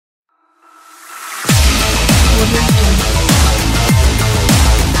Audio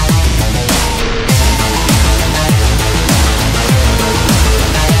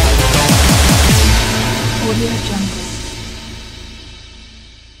Jungle.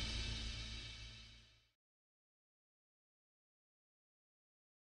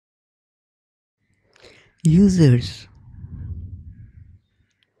 Users.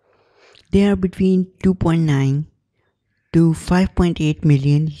 There are between 2.9 to 5.8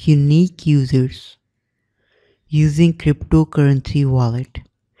 million unique users using cryptocurrency wallet,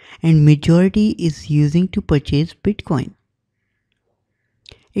 and majority is using to purchase Bitcoin.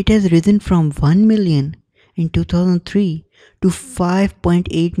 It has risen from 1 million in 2003 to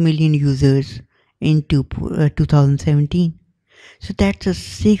 5.8 million users in 2017. So that's a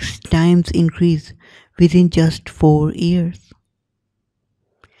 6 times increase within just 4 years.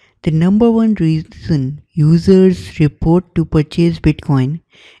 The number one reason users report to purchase Bitcoin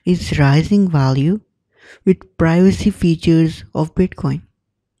is rising value with privacy features of Bitcoin.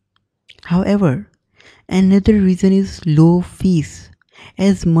 However, another reason is low fees,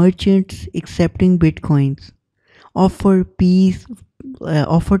 as merchants accepting Bitcoins offer fees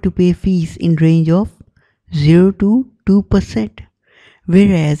offer to pay fees in range of 0 to 2%,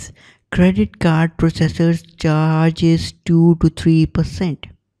 whereas credit card processors charges 2 to 3%.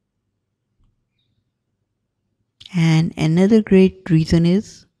 And another great reason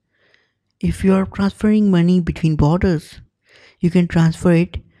is if you are transferring money between borders, you can transfer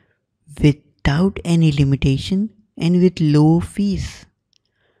it without any limitation and with low fees.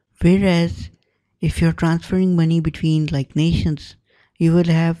 Whereas if you're transferring money between like nations, you will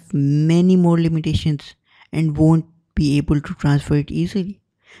have many more limitations and won't be able to transfer it easily.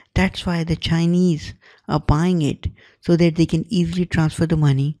 That's why the Chinese are buying it so that they can easily transfer the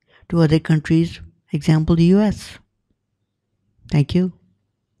money to other countries, example the US. Thank you.